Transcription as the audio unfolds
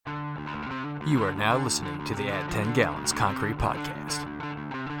You are now listening to the Add 10 Gallons Concrete Podcast.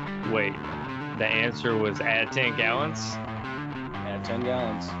 Wait, the answer was add 10 gallons? Add 10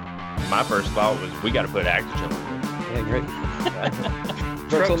 gallons. My first thought was we got to put Actigel in it. Yeah, great.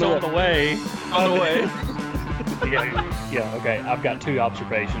 Truck's on the way. On the way. Yeah, okay. I've got two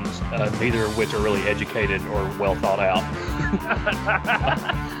observations, neither of which are really educated or well thought out.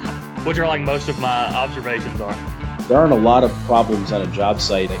 Which are like most of my observations are. There aren't a lot of problems on a job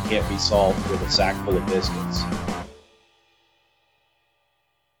site that can't be solved with a sack full of biscuits.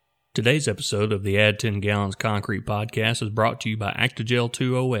 Today's episode of the Add 10 Gallons Concrete Podcast is brought to you by Actigel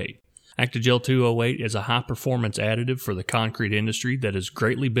 208. Actigel 208 is a high-performance additive for the concrete industry that is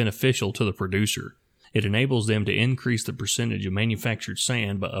greatly beneficial to the producer. It enables them to increase the percentage of manufactured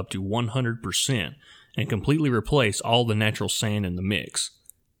sand by up to 100% and completely replace all the natural sand in the mix.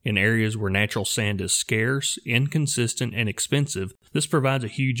 In areas where natural sand is scarce, inconsistent, and expensive, this provides a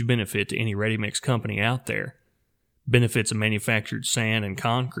huge benefit to any ready-mix company out there. Benefits of manufactured sand and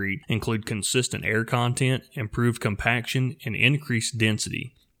concrete include consistent air content, improved compaction, and increased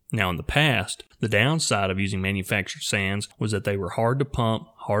density. Now, in the past, the downside of using manufactured sands was that they were hard to pump,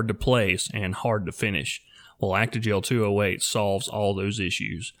 hard to place, and hard to finish. Well, Actigel 208 solves all those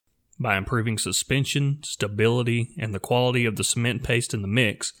issues. By improving suspension, stability, and the quality of the cement paste in the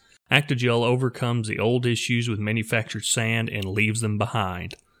mix, Actigel overcomes the old issues with manufactured sand and leaves them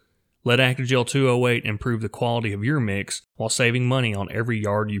behind. Let Actigel 208 improve the quality of your mix while saving money on every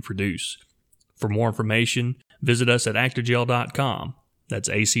yard you produce. For more information, visit us at actigel.com. That's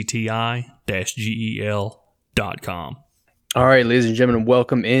ACTI-GEL.com. All right, ladies and gentlemen,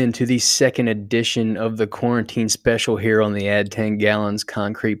 welcome into the second edition of the quarantine special here on the Add 10 Gallons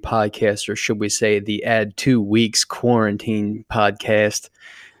Concrete Podcast, or should we say the Add 2 Weeks Quarantine Podcast.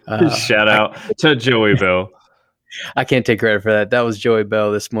 Shout out to Joey Bell. I can't take credit for that. That was Joey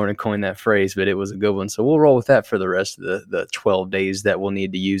Bell this morning coined that phrase, but it was a good one. So we'll roll with that for the rest of the 12 days that we'll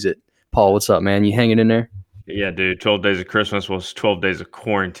need to use it. Paul, what's up, man? You hanging in there? Yeah, dude. 12 days of Christmas was 12 days of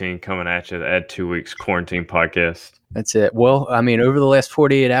quarantine coming at you. The Add 2 Weeks Quarantine Podcast. That's it. Well, I mean, over the last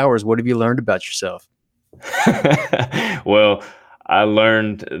 48 hours, what have you learned about yourself? Well, I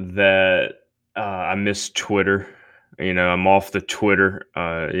learned that I miss Twitter. You know, I'm off the Twitter.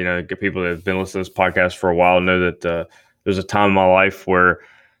 People that have been listening to this podcast for a while know that there's a time in my life where,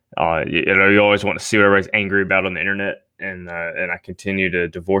 you always want to see what everybody's angry about on the internet. And I continue to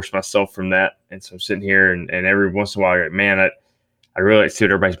divorce myself from that. And so I'm sitting here and every once in a while, I'm like, man, I really like to see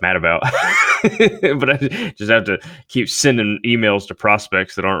what everybody's mad about. But I just have to keep sending emails to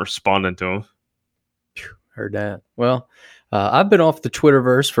prospects that aren't responding to them. Heard that. Well, I've been off the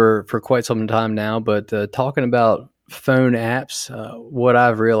Twitterverse for quite some time now, but talking about phone apps, what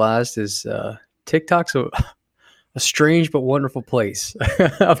I've realized is TikTok's a strange but wonderful place.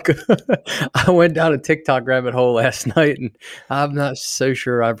 I went down a TikTok rabbit hole last night, and I'm not so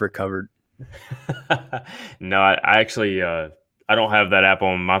sure I've recovered. No, I actually I don't have that app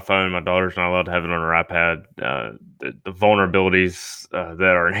on my phone. My daughter's not allowed to have it on her iPad. The vulnerabilities that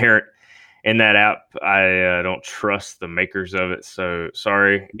are inherent in that app, I don't trust the makers of it. So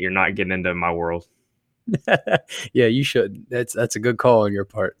sorry, you're not getting into my world. Yeah, you should. That's a good call on your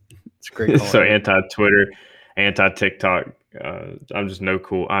part. It's a great call. So anti-Twitter, anti-TikTok. I'm just no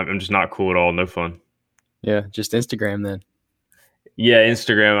cool. I'm just not cool at all. No fun. Yeah, just Instagram then. Yeah,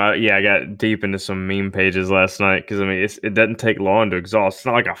 Instagram. I got deep into some meme pages last night because it doesn't take long to exhaust. It's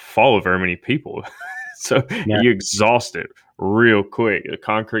not like I follow very many people, so you exhaust it real quick. The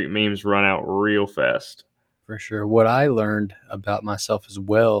concrete memes run out real fast. For sure. What I learned about myself as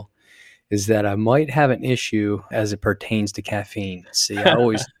well is that I might have an issue as it pertains to caffeine. See, I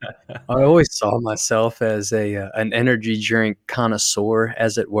always saw myself as an energy drink connoisseur,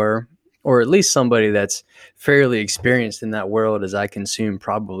 as it were, or at least somebody that's fairly experienced in that world, as I consume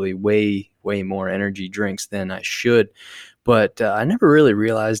probably way more energy drinks than I should. But I never really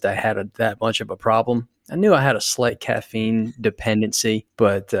realized I had that much of a problem. I knew I had a slight caffeine dependency,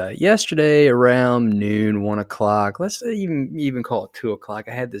 but yesterday around noon, 1 o'clock, let's even call it 2 o'clock,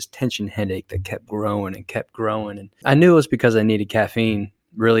 I had this tension headache that kept growing. And I knew it was because I needed caffeine.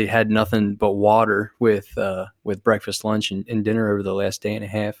 Really had nothing but water with breakfast, lunch, and dinner over the last day and a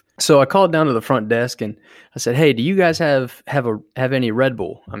half. So I called down to the front desk and I said, "Hey, do you guys have any Red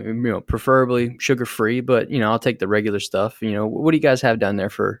Bull? I mean, preferably sugar free, but I'll take the regular stuff. What do you guys have down there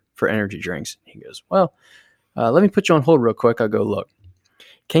for energy drinks?" He goes, "Well, let me put you on hold real quick. I'll go look."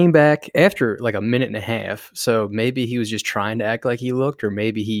 Came back after like a minute and a half. So maybe he was just trying to act like he looked, or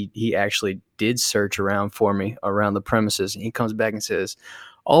maybe he actually did search around for me around the premises. And he comes back and says,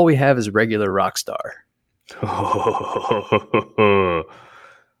 "All we have is regular Rockstar."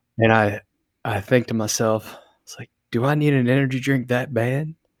 And I think to myself, it's like, do I need an energy drink that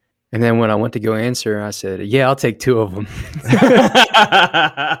bad? And then when I went to go answer, I said, yeah, I'll take 2 of them.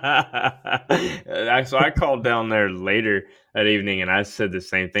 So I called down there later that evening and I said the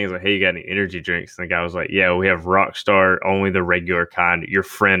same thing. I was like, hey, you got any energy drinks? And the guy was like, yeah, we have Rockstar, only the regular kind. Your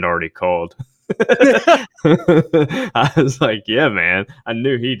friend already called. I was like, yeah, man. I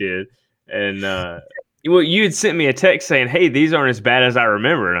knew he did. And well, you had sent me a text saying, hey, these aren't as bad as I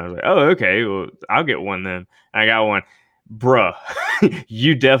remember. And I was like, oh, okay. Well, I'll get one then. And I got one. Bruh,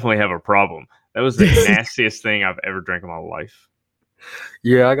 you definitely have a problem. That was the nastiest thing I've ever drank in my life.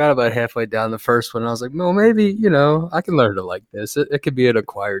 Yeah, I got about halfway down the first one. And I was like, well, maybe, I can learn to like this. It could be an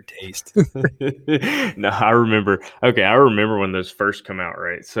acquired taste. No, I remember when those first come out,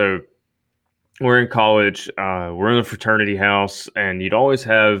 right? So we're in college, we're in the fraternity house, and you'd always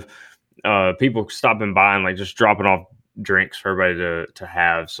have people stopping by and like just dropping off drinks for everybody to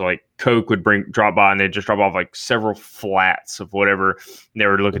have. So like Coke would drop by and they'd just drop off like several flats of whatever they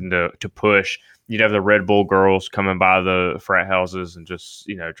were looking to push. You'd have the Red Bull girls coming by the frat houses and just,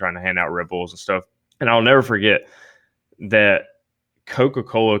 trying to hand out Red Bulls and stuff. And I'll never forget that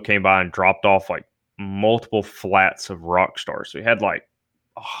Coca-Cola came by and dropped off like multiple flats of Rockstar. So we had like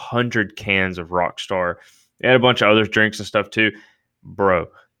 100 cans of Rockstar. They had a bunch of other drinks and stuff too. Bro,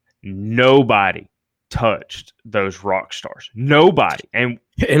 nobody touched those rock stars. Nobody. And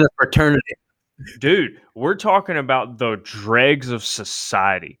in a fraternity. Dude, we're talking about the dregs of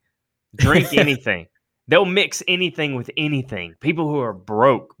society. Drink anything. They'll mix anything with anything. People who are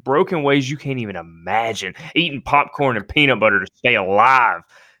broke in ways you can't even imagine, eating popcorn and peanut butter to stay alive,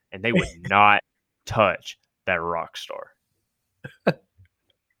 and they would not touch that rock star.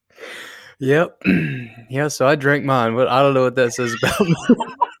 Yep. Yeah, so I drank mine, but I don't know what that says about me.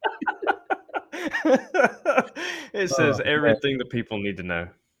 It says everything that people need to know.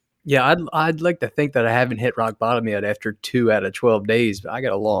 Yeah, I'd like to think that I haven't hit rock bottom yet after 2 out of 12 days, but I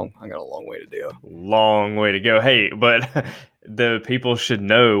got a long way to go. Long way to go. Hey, but the people should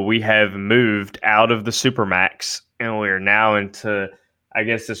know we have moved out of the Supermax and we are now into, I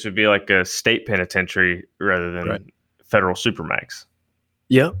guess this would be like a state penitentiary rather than federal Supermax.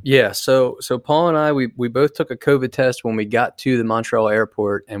 Yep. Yeah. So Paul and I, we both took a COVID test when we got to the Montreal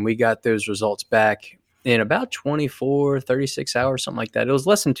airport, and we got those results back in about 24, 36 hours, something like that. It was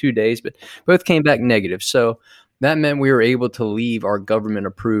less than 2 days, but both came back negative. So that meant we were able to leave our government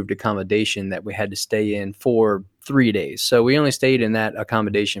approved accommodation that we had to stay in for 3 days. So we only stayed in that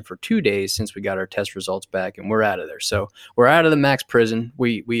accommodation for 2 days since we got our test results back, and we're out of there. So we're out of the max prison.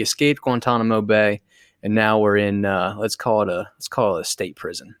 We escaped Guantanamo Bay. And now we're in let's call it a state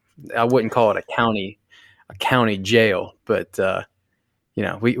prison. I wouldn't call it a county jail, but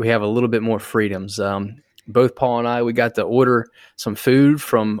we have a little bit more freedoms. Both Paul and I, we got to order some food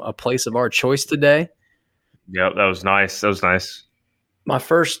from a place of our choice today. Yep, that was nice. My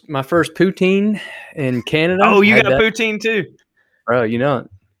first poutine in Canada. Oh, you got poutine too, bro? You know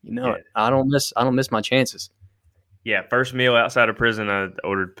it. I don't miss my chances. Yeah, first meal outside of prison, I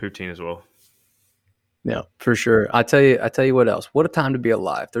ordered poutine as well. Yeah, for sure. I tell you what else. What a time to be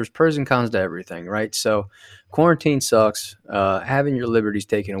alive. There's pros and cons to everything, right? So quarantine sucks. Having your liberties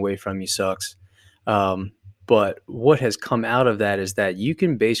taken away from you sucks. But what has come out of that is that you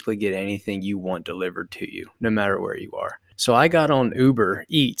can basically get anything you want delivered to you, no matter where you are. So I got on Uber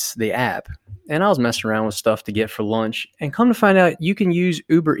Eats, the app, and I was messing around with stuff to get for lunch. And come to find out, you can use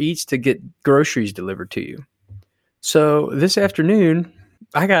Uber Eats to get groceries delivered to you. So this afternoon,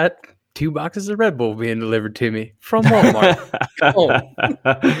 I got 2 boxes of Red Bull being delivered to me from Walmart.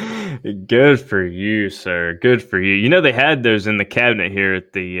 Good for you, sir. Good for you. You know, they had those in the cabinet here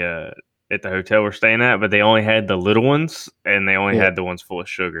at the hotel we're staying at, but they only had the little ones and they only had the ones full of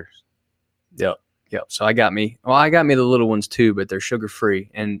sugar. Yep. So I got me the little ones too, but they're sugar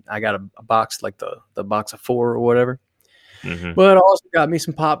free. And I got a box like the box of 4 or whatever. Mm-hmm. But I also got me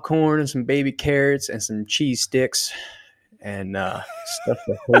some popcorn and some baby carrots and some cheese sticks. And stuff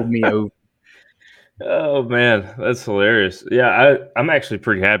to hold me over. Oh man, that's hilarious. Yeah, I'm actually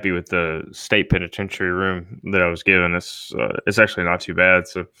pretty happy with the state penitentiary room that I was given. It's actually not too bad.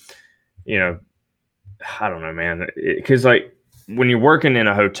 So, I don't know, man, because like when you're working in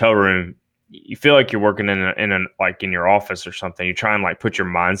a hotel room, you feel like you're working in your office or something. You try and like put your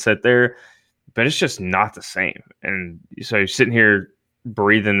mindset there, but it's just not the same. And so you're sitting here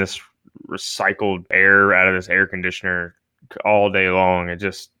breathing this recycled air out of this air conditioner all day long.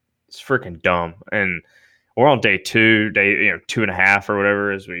 It's freaking dumb. And we're on day 2, 2.5 or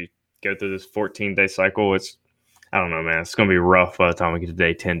whatever as we go through this 14-day cycle. I don't know, man. It's going to be rough by the time we get to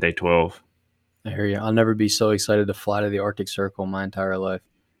day 10, day 12. I hear you. I'll never be so excited to fly to the Arctic Circle in my entire life.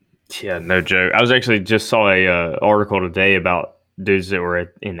 Yeah, no joke. I was actually just saw a article today about dudes that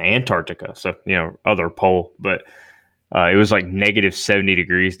were in Antarctica, so other pole, but it was like negative 70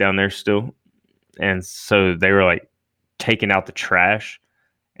 degrees down there still, and so they were like taking out the trash,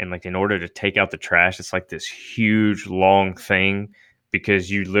 and like in order to take out the trash, it's like this huge long thing because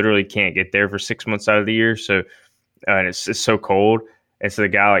you literally can't get there for 6 months out of the year. So and it's so cold, and so the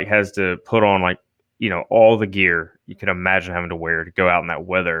guy like has to put on like all the gear you can imagine having to wear to go out in that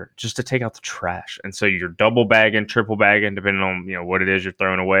weather just to take out the trash. And so you're double bagging, triple bagging, depending on what it is you're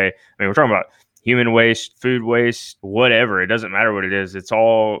throwing away. I mean, we're talking about human waste, food waste, whatever. It doesn't matter what it is. It's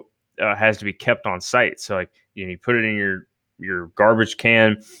all has to be kept on site. So like you put it in your garbage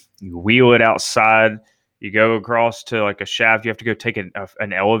can, you wheel it outside, you go across to like a shaft. You have to go take an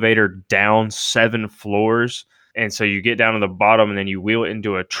elevator down 7 floors. And so you get down to the bottom and then you wheel it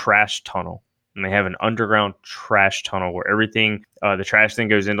into a trash tunnel. And they have an underground trash tunnel where everything, the trash thing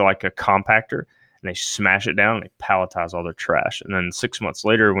goes into like a compactor, and they smash it down and they palletize all their trash. And then 6 months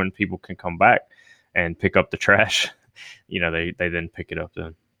later, when people can come back and pick up the trash, they then pick it up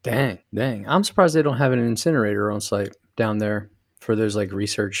then. Dang. I'm surprised they don't have an incinerator on site down there for those like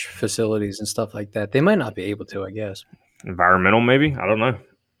research facilities and stuff like that. They might not be able to, I guess. Environmental, maybe? I don't know.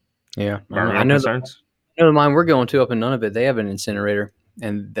 Yeah. I know concerns. The mine we're going to up in Nunavut, they have an incinerator.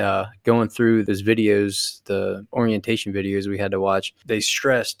 And going through those videos, the orientation videos we had to watch, they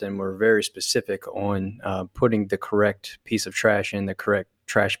stressed and were very specific on putting the correct piece of trash in the correct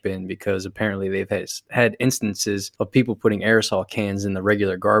trash bin, because apparently they've had instances of people putting aerosol cans in the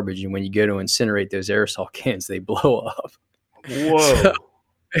regular garbage, and when you go to incinerate those aerosol cans, they blow up. Whoa.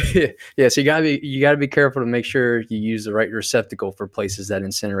 Yeah, so you gotta be careful to make sure you use the right receptacle for places that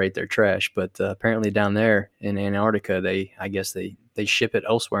incinerate their trash. But apparently down there in Antarctica, I guess they ship it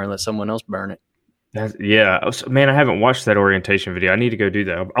elsewhere and let someone else burn it. Man, I haven't watched that orientation video. I need to go do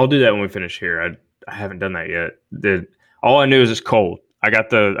that. I'll do that when we finish here. I haven't done that yet. All I knew is it's cold. I got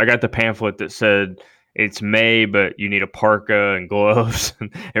the pamphlet that said it's May, but you need a parka and gloves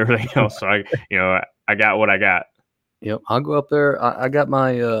and everything else. So I got what I got. Yep, I'll go up there. I got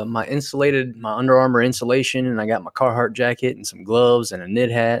my my Under Armour insulation, and I got my Carhartt jacket and some gloves and a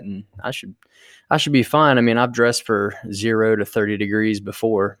knit hat, and I should be fine. I mean, I've dressed for 0 to 30 degrees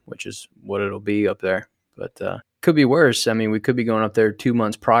before, which is what it'll be up there. But could be worse. I mean, we could be going up there 2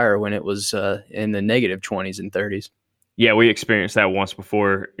 months prior when it was in the negative 20s and 30s. Yeah, we experienced that once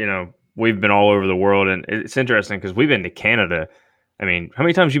before. We've been all over the world, and it's interesting because we've been to Canada. I mean, how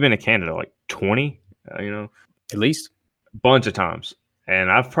many times have you been to Canada? Like 20? At least. A bunch of times. And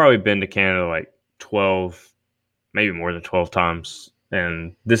I've probably been to Canada like 12, maybe more than 12 times.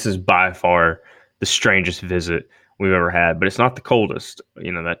 And this is by far the strangest visit we've ever had. But it's not the coldest.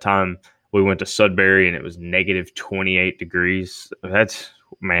 That time we went to Sudbury and it was negative 28 degrees.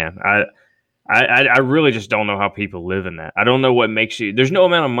 Man, I really just don't know how people live in that. I don't know what makes you. There's no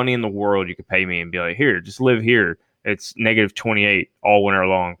amount of money in the world you could pay me and be like, here, just live here. It's negative 28 all winter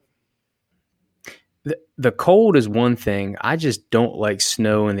long. The cold is one thing. I just don't like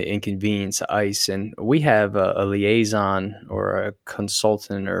snow and the inconvenience of ice. And we have a liaison or a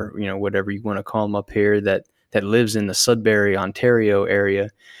consultant or, whatever you want to call him up here that lives in the Sudbury, Ontario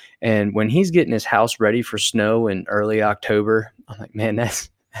area. And when he's getting his house ready for snow in early October, I'm like, man, that's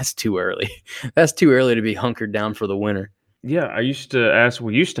too early. That's too early to be hunkered down for the winter. Yeah, we used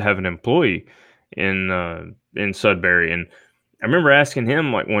to have an employee in Sudbury, and I remember asking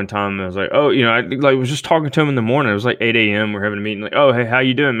him like one time, I was like, I was just talking to him in the morning. It was like 8 a.m. We're having a meeting. Like, oh, hey, how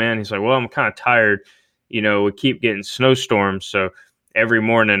you doing, man? He's like, well, I'm kind of tired. We keep getting snowstorms. So every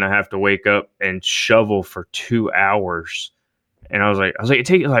morning I have to wake up and shovel for 2 hours. And I was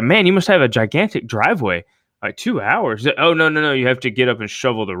like, man, you must have a gigantic driveway. Like 2 hours. Oh, no. You have to get up and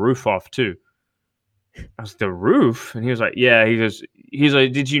shovel the roof off too. I was the roof. And he was like, yeah, he's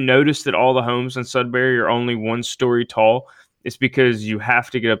like, did you notice that all the homes in Sudbury are only 1 story tall? It's because you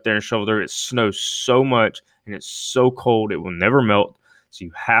have to get up there and shovel there. It snows so much and it's so cold. It will never melt. So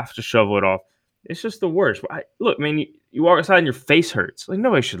you have to shovel it off. It's just the worst. Look, man, you walk outside and your face hurts. Like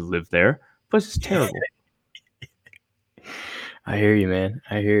nobody should live there. Plus it's terrible. I hear you, man.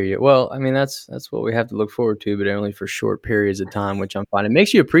 I hear you. Well, I mean, that's what we have to look forward to, but only for short periods of time, which I'm fine. It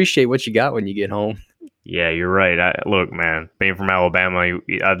makes you appreciate what you got when you get home. Yeah, you're right. Look, man, being from Alabama,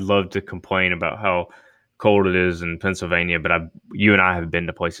 I'd love to complain about how cold it is in Pennsylvania, but you and I have been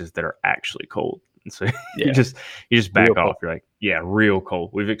to places that are actually cold. And so you just back real off. Cold. You're like, yeah, real cold.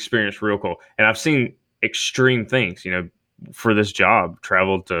 We've experienced real cold. And I've seen extreme things, for this job,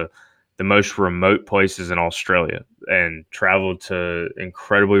 traveled to the most remote places in Australia and traveled to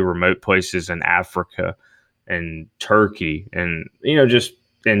incredibly remote places in Africa and Turkey and, just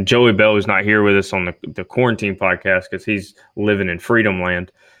and Joey Bell is not here with us on the quarantine podcast because he's living in freedom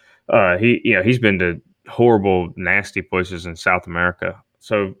land. He's been to horrible, nasty places in South America.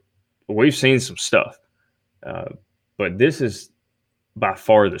 So we've seen some stuff. But this is by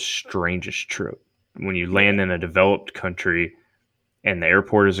far the strangest trip. When you land in a developed country and the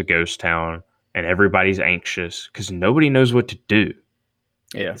airport is a ghost town and everybody's anxious because nobody knows what to do.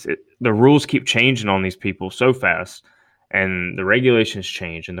 Yeah. The rules keep changing on these people so fast, and the regulations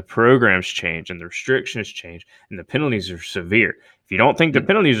change and the programs change and the restrictions change and the penalties are severe. If you don't think the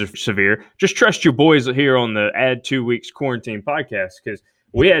penalties are severe, just trust your boys here on the Add 2 Weeks Quarantine podcast, because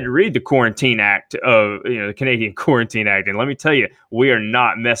we had to read the Quarantine Act of the Canadian Quarantine Act, and let me tell you, we are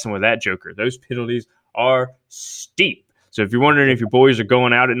not messing with that joker. Those penalties are steep. So if you're wondering if your boys are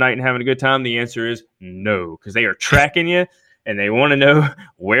going out at night and having a good time, the answer is no, because they are tracking you and they want to know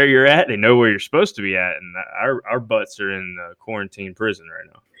where you're at. They know where you're supposed to be at, and our butts are in quarantine prison right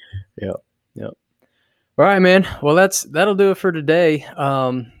now. Yep. All right, man. Well, that'll do it for today.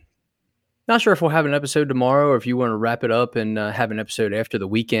 Not sure if we'll have an episode tomorrow or if you want to wrap it up and have an episode after the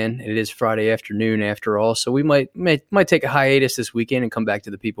weekend. It is Friday afternoon after all, so we might take a hiatus this weekend and come back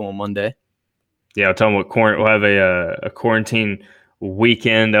to the people on Monday. Yeah, I'll tell them we'll have a quarantine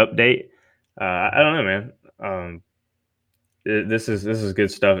weekend update. I don't know, man. This is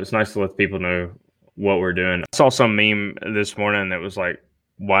good stuff. It's nice to let people know what we're doing. I saw some meme this morning that was like,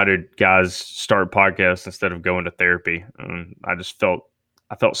 why did guys start podcasts instead of going to therapy? I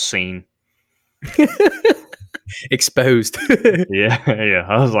felt seen. Exposed. Yeah.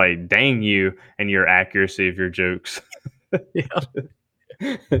 I was like, dang you and your accuracy of your jokes. Yeah.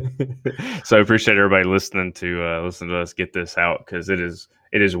 So I appreciate everybody listening to us get this out, because it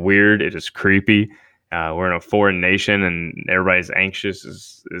is weird. It is creepy. We're in a foreign nation and everybody's anxious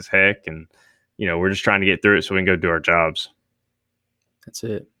as heck, and we're just trying to get through it so we can go do our jobs. That's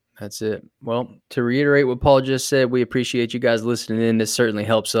it. Well, to reiterate what Paul just said, we appreciate you guys listening in. This certainly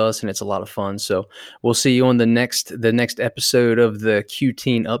helps us, and it's a lot of fun. So we'll see you on the next episode of the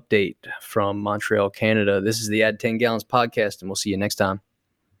Q-Teen update from Montreal, Canada. This is the Add 10 Gallons podcast, and we'll see you next time.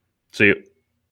 See you.